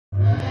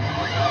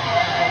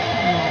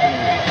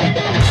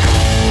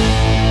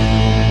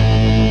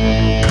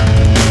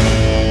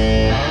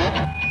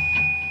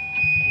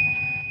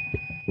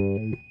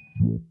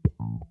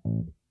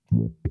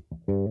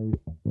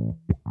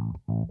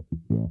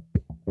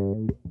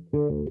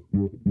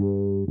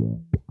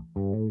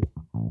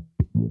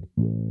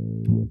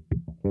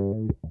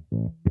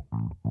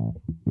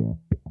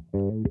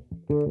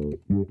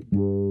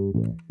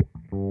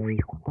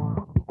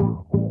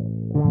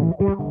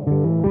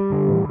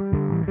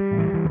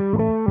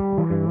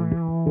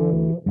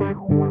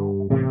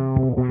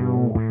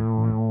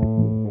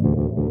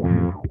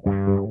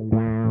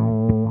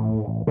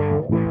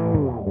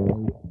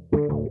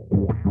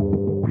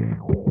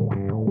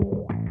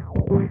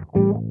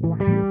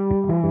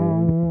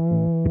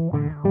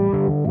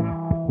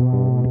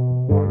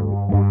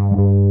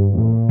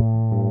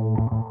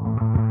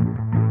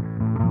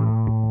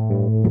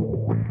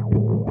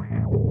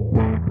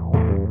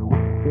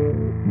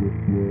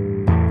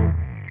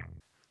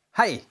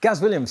Hi,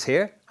 Gaz Williams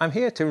here. I'm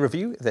here to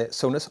review the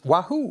Sonuus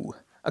Wahoo.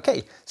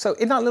 Okay, so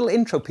in that little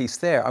intro piece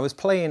there, I was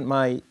playing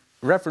my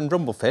Reverend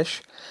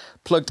Rumblefish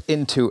plugged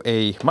into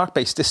a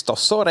mark-based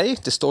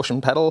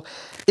distortion pedal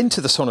into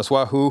the Sonuus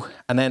Wahoo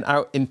and then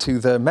out into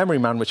the Memory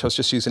Man, which I was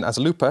just using as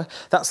a looper.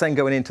 That's then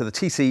going into the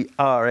TC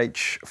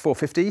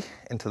RH450,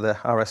 into the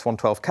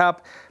RS112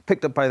 cab,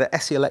 picked up by the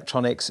SE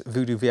Electronics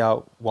Voodoo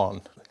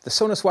VR1. The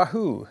Sonuus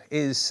Wahoo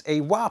is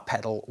a wah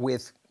pedal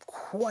with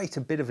quite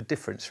a bit of a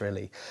difference,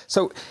 really.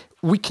 So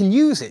we can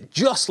use it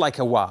just like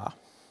a wah,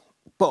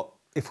 but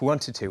if we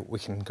wanted to, we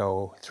can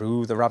go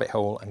through the rabbit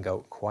hole and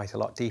go quite a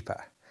lot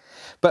deeper.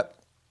 But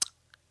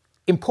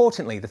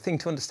importantly, the thing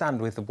to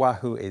understand with the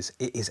Wahoo is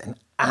it is an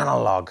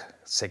analog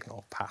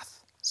signal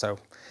path. So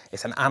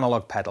it's an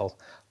analog pedal,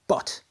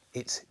 but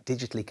it's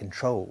digitally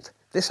controlled.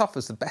 This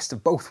offers the best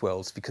of both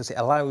worlds because it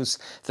allows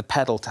the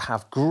pedal to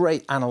have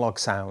great analog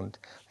sound,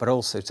 but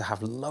also to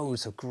have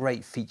loads of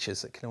great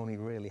features that can only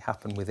really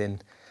happen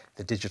within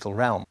the digital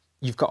realm.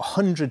 You've got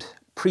 100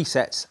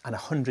 presets and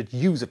 100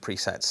 user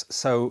presets.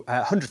 So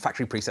 100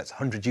 factory presets,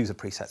 100 user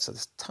presets. So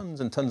there's tons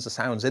and tons of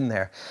sounds in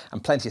there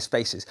and plenty of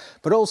spaces.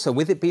 But also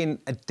with it being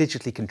a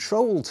digitally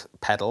controlled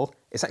pedal,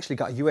 it's actually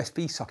got a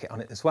USB socket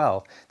on it as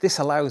well. This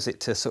allows it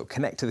to sort of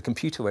connect to the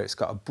computer where it's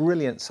got a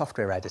brilliant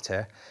software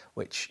editor,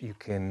 which you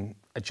can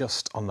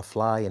adjust on the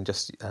fly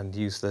and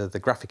use the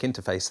graphic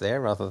interface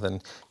there rather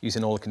than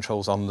using all the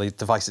controls on the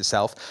device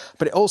itself.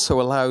 But it also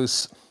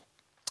allows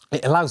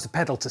the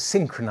pedal to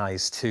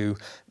synchronize to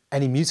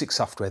any music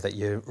software that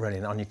you're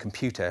running on your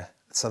computer.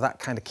 So that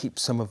kind of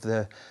keeps some of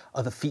the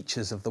other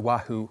features of the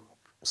Wahoo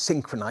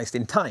synchronized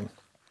in time.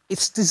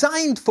 It's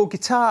designed for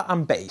guitar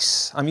and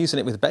bass. I'm using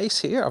it with bass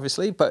here,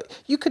 obviously,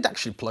 but you could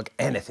actually plug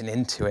anything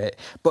into it.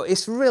 But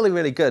it's really,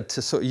 really good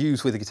to sort of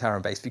use with the guitar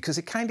and bass because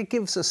it kind of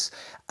gives us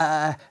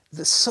the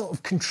sort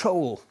of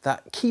control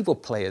that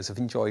keyboard players have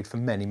enjoyed for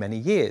many, many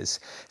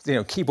years. You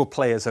know, keyboard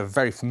players are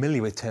very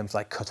familiar with terms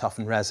like cutoff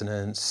and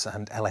resonance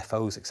and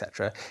LFOs,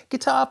 etc.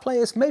 Guitar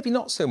players, maybe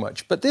not so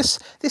much, but this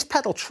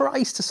pedal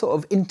tries to sort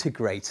of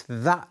integrate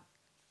that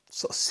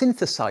sort of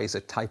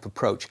synthesizer type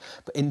approach,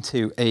 but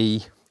into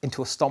a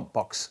stomp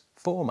box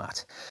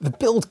format. The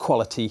build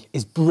quality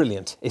is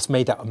brilliant. It's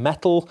made out of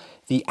metal.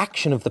 The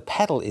action of the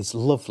pedal is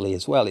lovely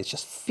as well. It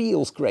just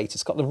feels great.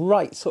 It's got the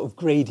right sort of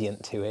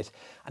gradient to it.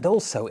 And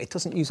also it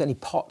doesn't use any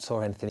pots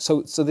or anything.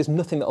 So there's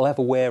nothing that'll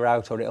ever wear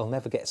out or it'll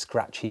never get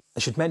scratchy. I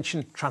should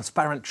mention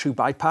transparent true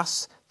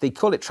bypass. They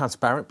call it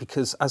transparent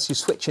because as you're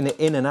switching it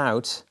in and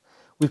out,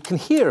 we can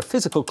hear a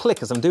physical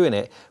click as I'm doing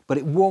it, but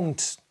it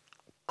won't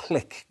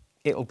click.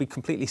 It'll be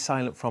completely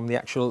silent from the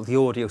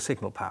audio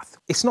signal path.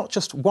 It's not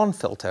just one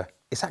filter,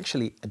 it's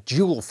actually a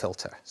dual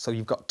filter. So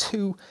you've got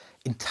two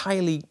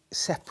entirely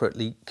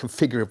separately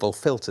configurable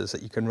filters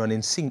that you can run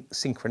in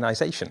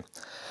synchronization,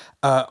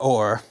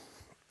 or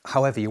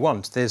however you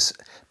want. There's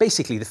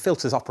basically the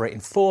filters operate in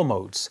 4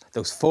 modes.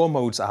 Those 4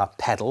 modes are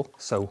pedal,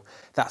 so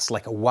that's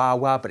like a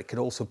wah-wah, but it could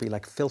also be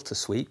like filter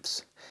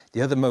sweeps.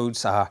 The other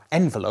modes are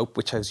envelope,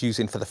 which I was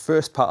using for the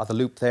first part of the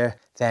loop there.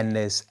 Then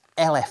there's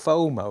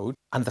LFO mode,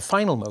 and the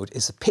final mode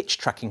is the pitch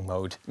tracking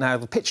mode. Now,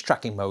 the pitch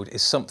tracking mode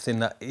is something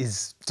that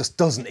just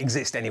doesn't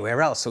exist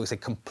anywhere else, so it's a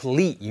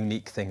complete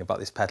unique thing about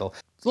this pedal.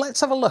 Let's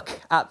have a look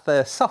at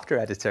the software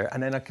editor,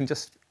 and then I can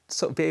just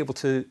sort of be able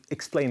to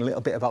explain a little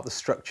bit about the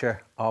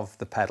structure of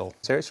the pedal.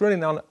 So it's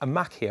running on a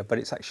Mac here, but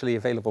it's actually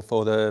available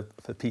for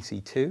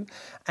PC too,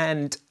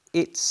 and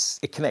it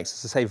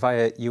connects, as I say,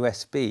 via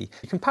USB.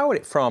 You can power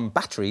it from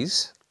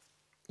batteries,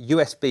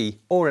 USB,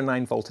 or a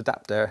 9-volt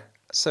adapter,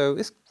 so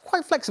it's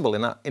quite flexible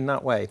in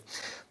that way.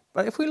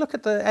 But if we look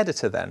at the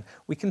editor then,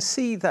 we can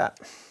see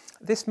that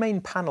this main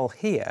panel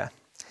here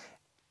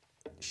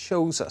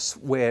shows us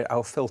where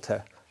our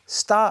filter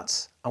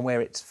starts and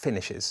where it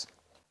finishes.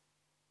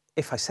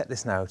 If I set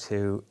this now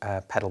to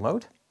pedal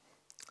mode,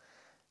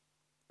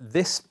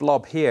 this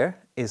blob here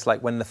is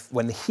like when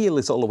the heel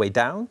is all the way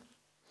down,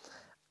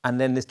 and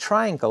then the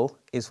triangle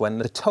is when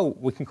the toe,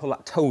 we can call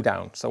that toe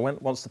down. So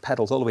once the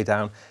pedal's all the way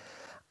down,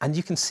 And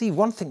you can see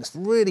one thing that's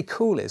really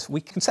cool is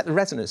we can set the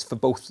resonance for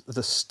both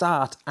the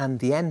start and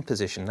the end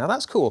position. Now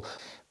that's cool.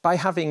 By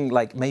having,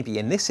 like, maybe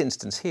in this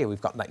instance here,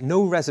 we've got like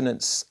no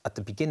resonance at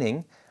the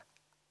beginning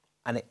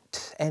and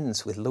it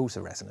ends with loads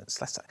of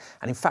resonance.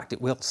 And in fact,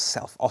 it will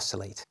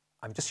self-oscillate.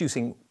 I'm just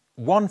using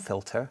one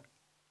filter.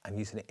 I'm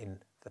using it in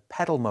the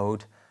pedal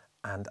mode,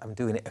 and I'm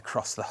doing it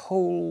across the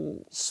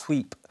whole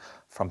sweep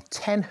from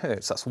 10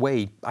 Hertz, that's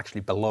way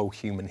actually below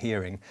human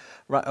hearing,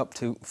 right up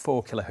to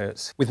 4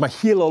 kilohertz. With my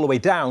heel all the way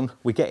down,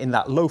 we get in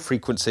that low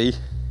frequency.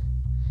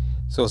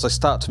 So as I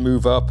start to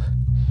move up,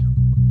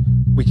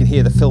 we can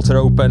hear the filter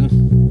open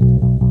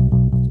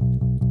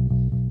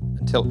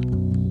until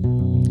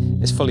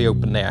it's fully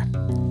open there.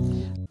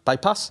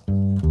 Bypass,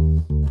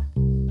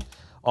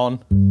 on.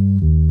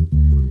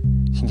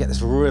 You can get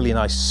this really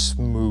nice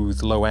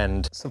smooth low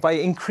end. So by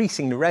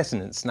increasing the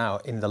resonance now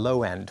in the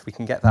low end, we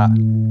can get that.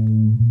 You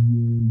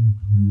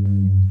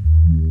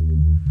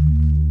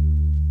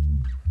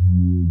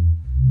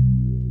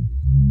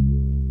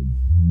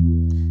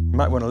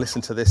might want to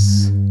listen to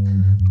this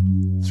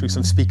through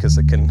some speakers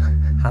that can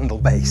handle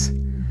bass,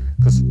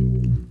 because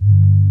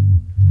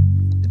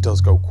it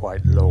does go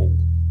quite low.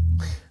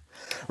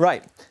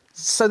 Right.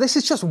 So this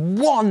is just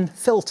one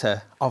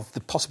filter of the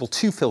possible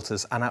 2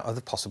 filters and out of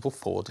the possible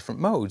 4 different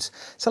modes.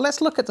 So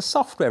let's look at the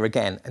software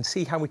again and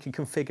see how we can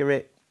configure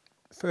it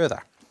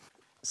further.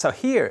 So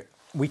here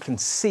we can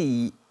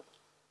see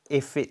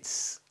if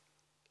it's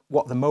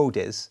what the mode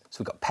is.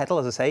 So we've got pedal,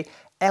 as I say,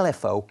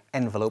 LFO,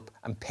 envelope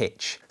and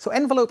pitch. So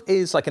envelope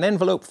is like an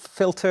envelope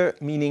filter,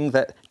 meaning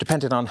that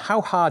depending on how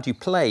hard you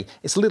play,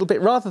 it's a little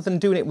bit, rather than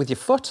doing it with your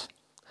foot,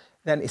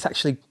 then it's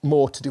actually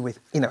more to do with,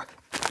 you know,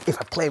 if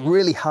I play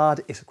really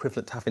hard, it's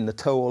equivalent to having the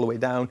toe all the way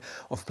down,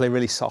 or if I play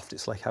really soft,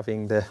 it's like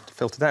having the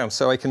filter down.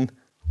 So I can...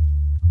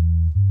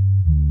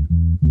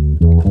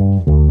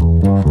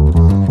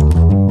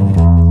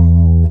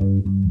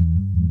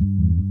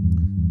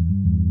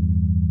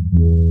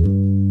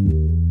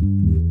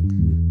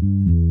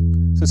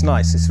 So it's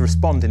nice, it's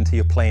responding to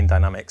your playing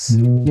dynamics.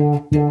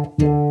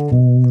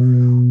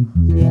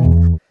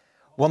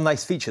 One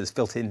nice feature that's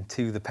built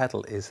into the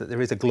pedal is that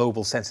there is a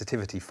global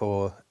sensitivity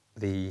for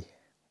the,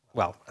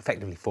 well,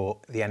 effectively for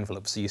the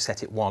envelope. So you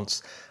set it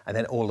once and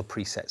then all the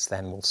presets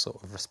then will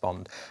sort of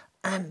respond.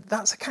 And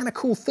that's a kind of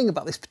cool thing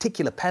about this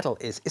particular pedal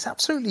is it's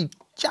absolutely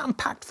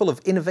jam-packed full of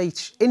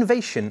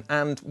innovation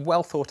and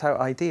well thought out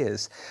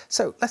ideas.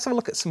 So let's have a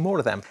look at some more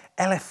of them.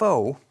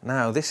 LFO,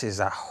 now this is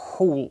a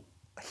whole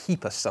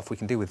heap of stuff we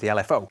can do with the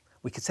LFO.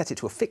 We could set it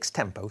to a fixed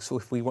tempo. So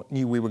if we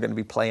knew we were going to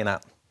be playing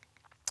at,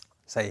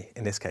 say,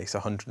 in this case,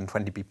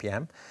 120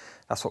 BPM,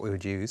 that's what we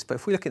would use. But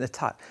if we look at the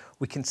tap,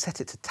 we can set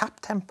it to tap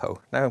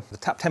tempo. Now, the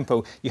tap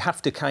tempo, you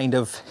have to kind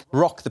of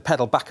rock the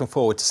pedal back and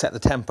forward to set the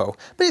tempo.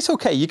 But it's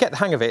okay, you get the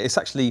hang of it. It's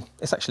actually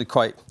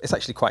quite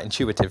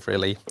intuitive,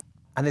 really.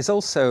 And there's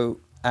also,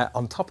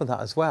 on top of that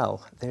as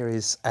well,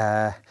 there's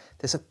a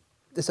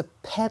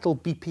pedal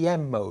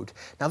BPM mode.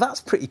 Now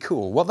that's pretty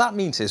cool. What that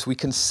means is we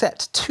can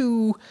set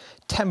 2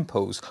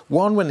 tempos,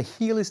 one when the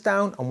heel is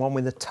down and one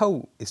when the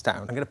toe is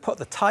down. I'm going to put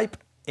the type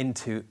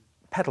into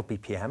pedal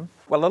BPM.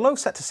 Well, the low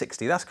set to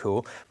 60, that's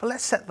cool, but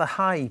let's set the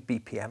high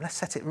BPM. Let's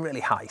set it really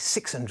high,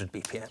 600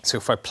 BPM. So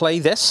if I play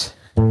this,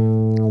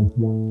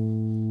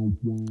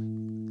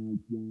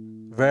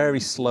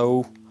 very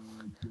slow,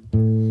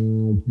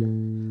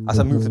 as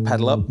I move the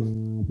pedal up,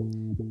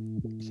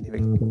 you can hear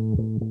it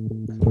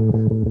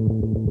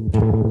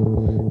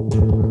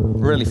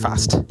really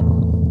fast.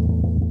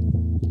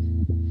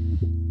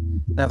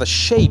 Now the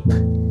shape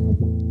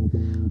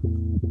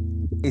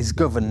is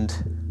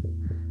governed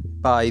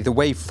by the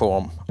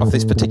waveform of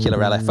this particular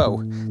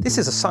LFO. This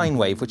is a sine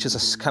wave, which is a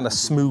kind of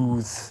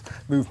smooth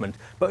movement.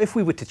 But if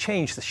we were to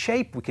change the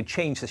shape, we could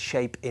change the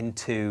shape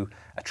into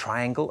a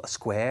triangle, a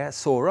square,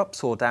 saw up,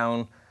 saw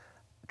down,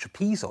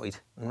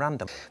 trapezoid, and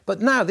random. But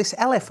now this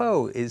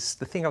LFO is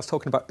the thing I was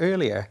talking about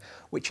earlier,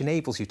 which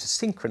enables you to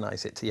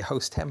synchronize it to your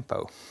host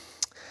tempo.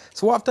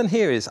 So what I've done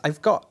here is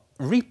I've got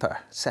Reaper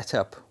set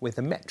up with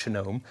a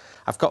metronome.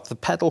 I've got the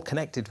pedal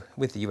connected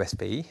with the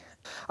USB.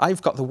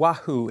 I've got the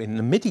Wahoo in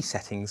the MIDI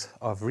settings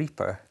of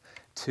Reaper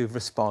to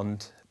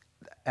respond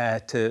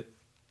to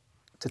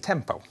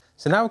tempo.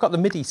 So now I've got the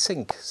MIDI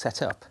sync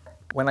set up.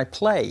 When I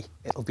play,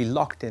 it'll be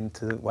locked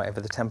into whatever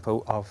the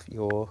tempo of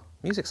your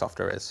music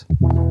software is.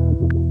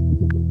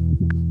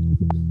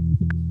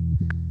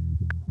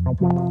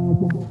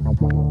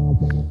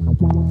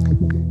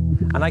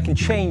 And I can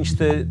change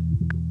the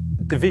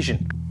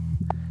division.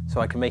 So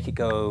I can make it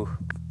go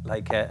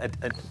like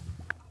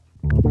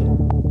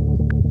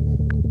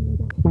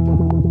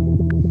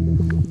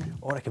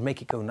or I can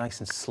make it go nice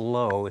and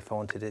slow if I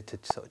wanted it to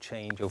sort of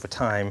change over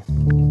time.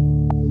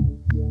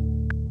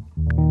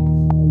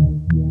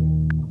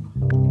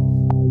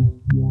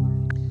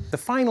 The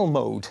final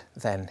mode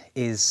then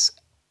is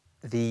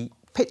the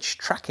pitch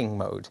tracking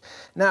mode.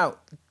 Now,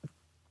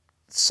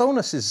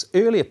 Sonuus's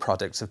earlier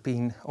products have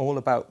been all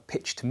about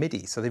pitch to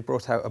MIDI, so they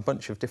brought out a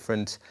bunch of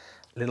different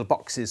little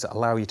boxes that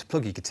allow you to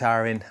plug your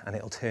guitar in and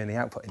it'll turn the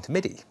output into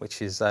MIDI,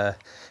 which is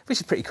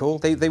pretty cool.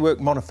 They work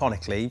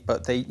monophonically,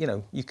 but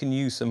you can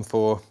use them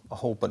for a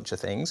whole bunch of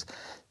things.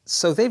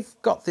 So they've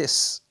got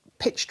this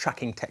pitch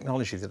tracking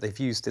technology that they've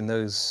used in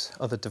those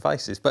other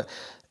devices. But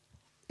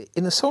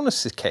in the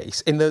Sonuus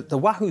case, in the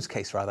Wahoo's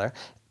case rather,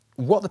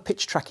 what the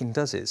pitch tracking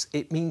does is,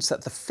 it means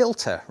that the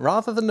filter,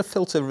 rather than the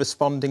filter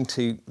responding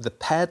to the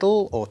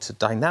pedal or to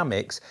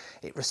dynamics,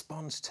 it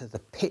responds to the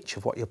pitch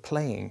of what you're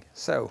playing.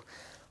 So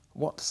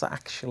what does that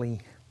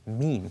actually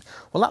mean?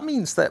 Well, that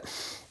means that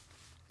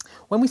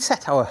when we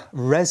set our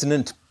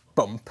resonant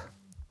bump,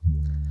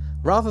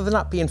 rather than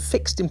that being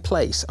fixed in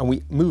place and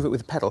we move it with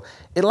the pedal,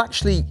 it'll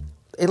actually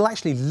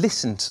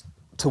listen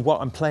to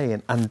what I'm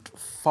playing and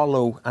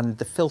follow, and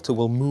the filter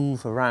will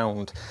move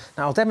around.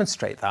 Now I'll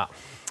demonstrate that.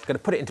 I'm going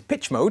to put it into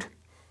pitch mode.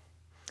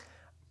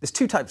 There's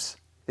two types.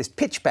 There's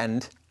pitch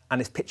bend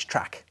and there's pitch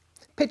track.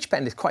 Pitch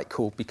bend is quite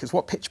cool because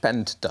what pitch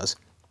bend does,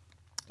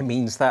 it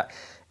means that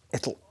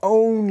it'll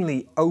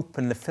only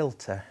open the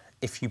filter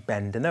if you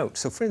bend a note.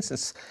 So for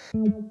instance,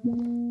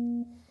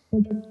 you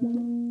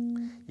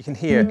can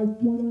hear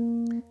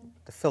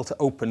the filter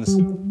opens.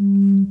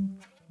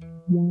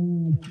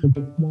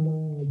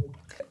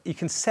 You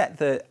can set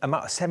the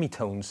amount of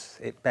semitones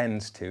it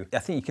bends to. I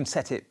think you can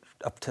set it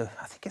up to,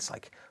 I think it's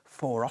like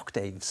 4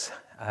 octaves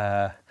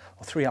or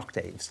 3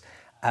 octaves,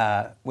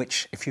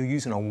 which if you're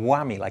using a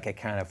whammy like a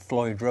kind of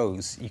Floyd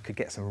Rose, you could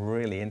get some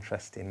really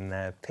interesting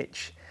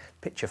pitch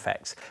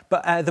effects.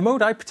 But the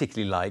mode I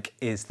particularly like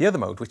is the other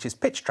mode, which is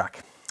pitch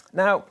track.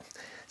 Now,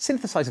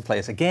 synthesizer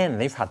players, again,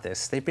 they've had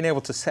this. They've been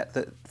able to set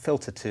the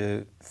filter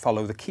to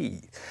follow the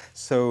key.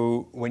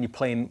 So when you're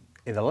playing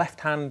in the left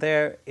hand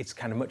there, it's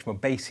kind of much more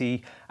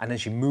bassy, and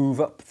as you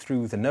move up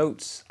through the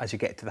notes, as you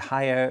get to the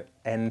higher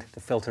end, the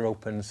filter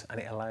opens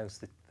and it allows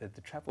the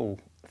treble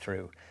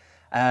through.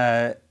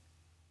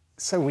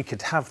 So we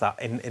could have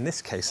that in this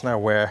case now,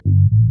 where...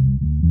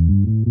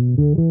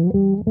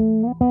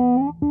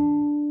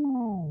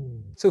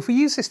 So if we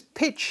use this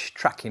pitch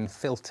tracking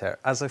filter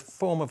as a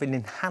form of an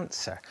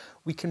enhancer,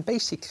 we can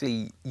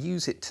basically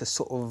use it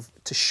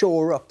to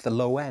shore up the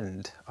low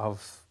end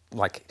of,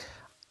 like,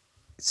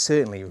 it's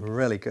certainly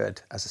really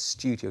good as a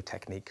studio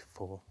technique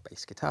for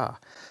bass guitar.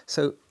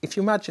 So if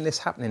you imagine this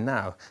happening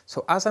now,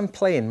 so as I'm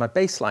playing my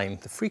bass line,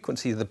 the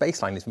frequency of the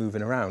bass line is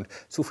moving around.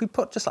 So if we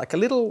put just like a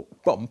little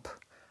bump,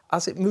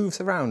 as it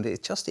moves around,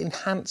 it just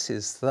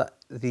enhances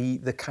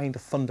the kind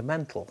of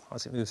fundamental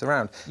as it moves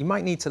around. You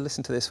might need to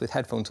listen to this with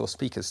headphones or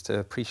speakers to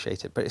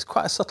appreciate it, but it's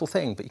quite a subtle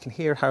thing, but you can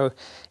hear how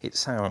it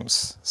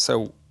sounds.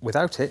 So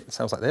without it, it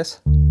sounds like this.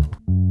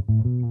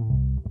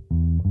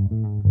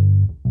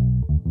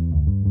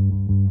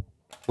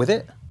 With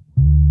it,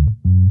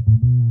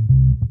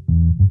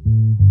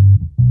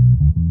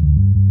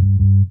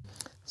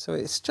 so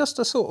it's just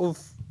a sort of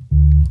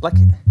like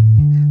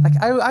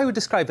I would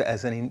describe it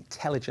as an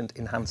intelligent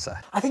enhancer.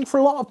 I think for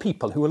a lot of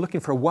people who are looking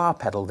for a wah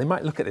pedal, they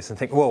might look at this and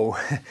think, whoa,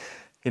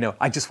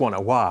 I just want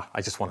a wah.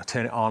 I just want to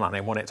turn it on and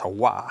I want it to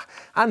wah.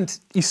 And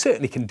you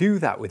certainly can do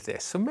that with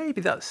this. So maybe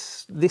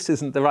this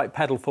isn't the right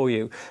pedal for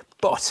you.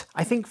 But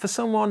I think for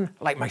someone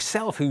like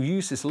myself who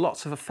uses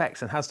lots of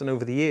effects and has done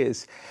over the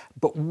years,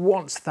 but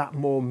wants that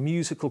more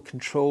musical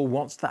control,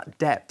 wants that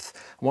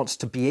depth, wants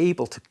to be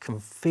able to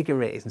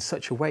configure it in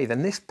such a way,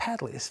 then this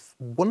pedal is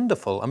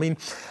wonderful. I mean,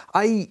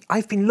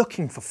 I've been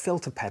looking for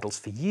filter pedals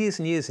for years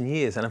and years and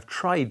years, and I've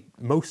tried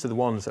most of the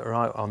ones that are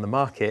out on the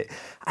market,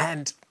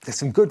 and there's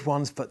some good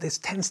ones, but there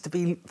tends to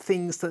be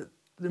things that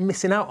they're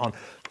missing out on.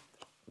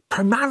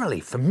 Primarily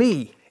for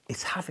me,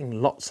 it's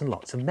having lots and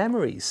lots of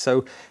memories.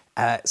 So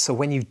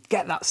when you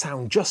get that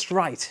sound just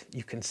right,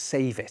 you can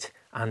save it.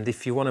 And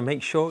if you want to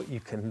make sure, you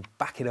can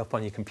back it up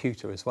on your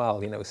computer as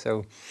well,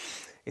 so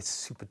it's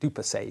super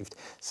duper saved.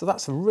 So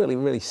that's a really,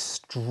 really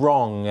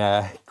strong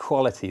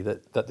quality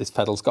that this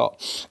pedal's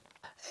got.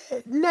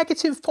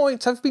 Negative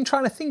points, I've been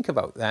trying to think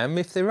about them,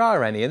 if there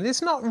are any, and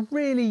there's not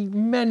really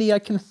many I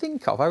can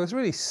think of. I was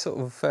really sort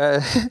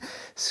of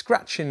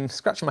scratching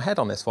my head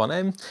on this one.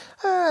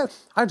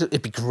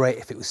 It'd be great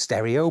if it was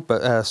stereo,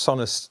 but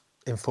Sonuus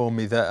informed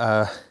me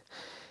that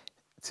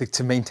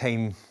to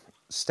maintain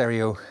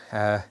stereo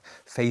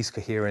phase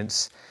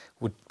coherence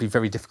would be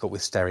very difficult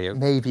with stereo.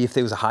 Maybe if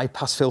there was a high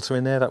pass filter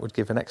in there, that would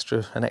give an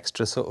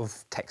extra sort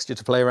of texture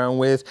to play around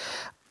with.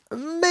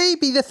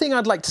 Maybe the thing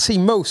I'd like to see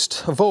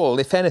most of all,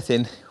 if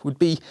anything, would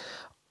be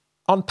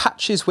on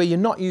patches where you're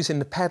not using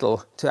the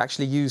pedal, to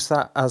actually use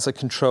that as a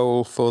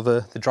control for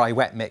the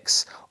dry-wet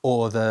mix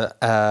or the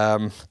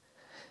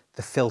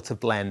filter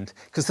blend.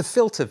 Because the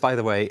filter, by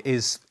the way,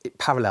 is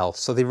parallel,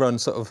 so they run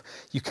sort of,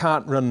 you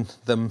can't run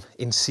them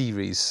in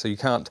series, so you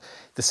can't,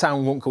 the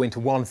sound won't go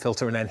into one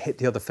filter and then hit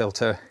the other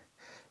filter.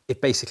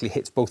 It basically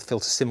hits both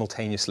filters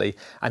simultaneously,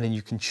 and then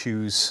you can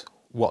choose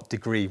what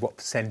degree, what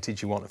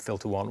percentage you want of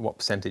filter 1, what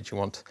percentage you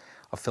want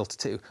of filter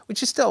 2, which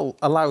still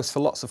allows for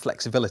lots of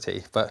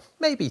flexibility, but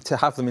maybe to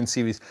have them in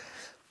series.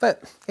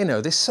 But,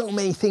 there's so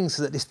many things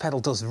that this pedal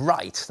does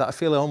right that I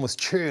feel almost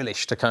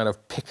churlish to kind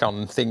of pick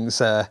on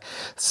things.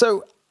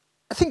 So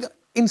I think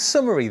in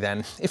summary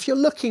then, if you're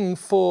looking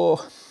for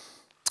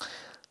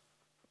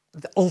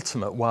the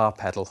ultimate wah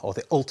pedal or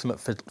the ultimate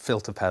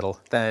filter pedal,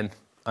 then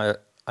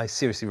I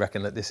seriously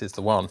reckon that this is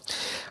the one.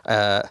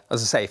 As I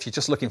say, if you're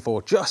just looking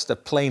for just a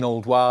plain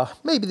old wah,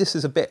 maybe this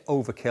is a bit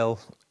overkill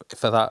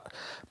for that.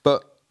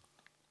 But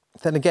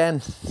then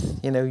again,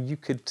 you know, you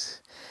could,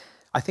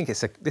 I think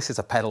this is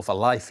a pedal for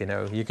life, you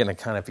know. You're going to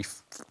kind of be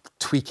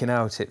tweaking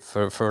out it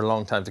for a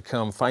long time to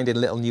come, finding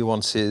little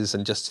nuances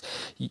and just,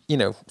 you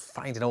know,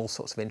 finding all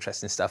sorts of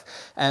interesting stuff.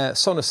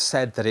 Sonuus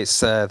said that it's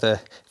the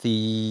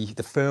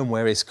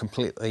firmware is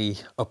completely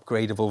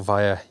upgradable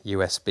via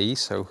USB,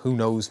 so who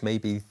knows,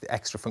 maybe the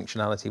extra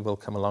functionality will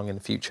come along in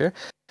the future.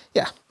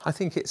 Yeah, I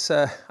think it's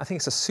a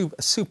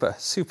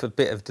super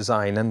bit of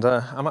design, and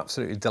I'm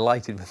absolutely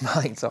delighted with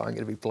mine, so I'm going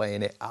to be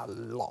playing it a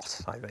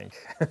lot, I think.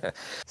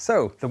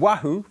 So the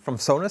Wahoo from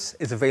Sonuus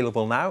is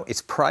available now.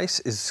 Its price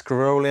is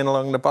scrolling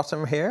along the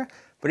bottom here,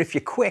 but if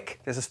you're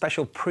quick, there's a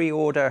special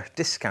pre-order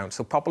discount,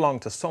 so pop along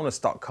to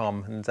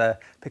sonuus.com and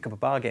pick up a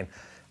bargain.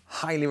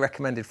 Highly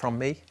recommended from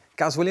me.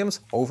 Gaz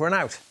Williams, over and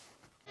out.